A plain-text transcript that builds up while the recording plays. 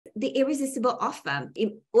the irresistible offer,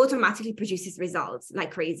 it automatically produces results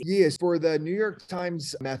like crazy. Yes, for the New York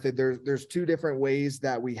Times method, there's two different ways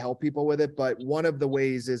that we help people with it, but one of the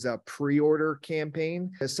ways is a pre-order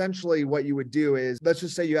campaign. Essentially, what you would do is, let's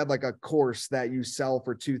just say you had like a course that you sell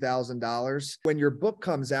for $2,000. When your book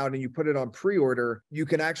comes out and you put it on pre-order, you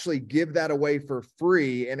can actually give that away for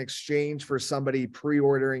free in exchange for somebody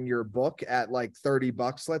pre-ordering your book at like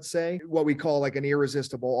 $30, let's say, what we call like an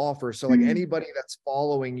irresistible offer. So like anybody that's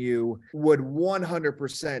following you would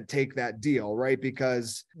 100% take that deal, right?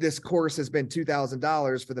 Because this course has been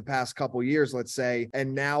 $2,000 for the past couple years, let's say,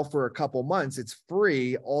 and now for a couple months, it's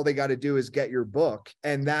free. All they got to do is get your book.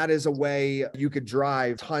 And that is a way you could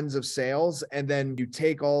drive tons of sales. And then you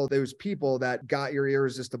take all those people that got your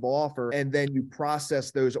irresistible offer, and then you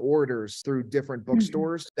process those orders through different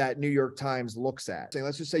bookstores that New York Times looks at. So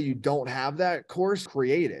let's just say you don't have that course,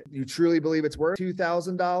 create it. You truly believe it's worth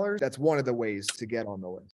 $2,000. That's one of the ways to get on the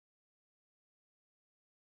list.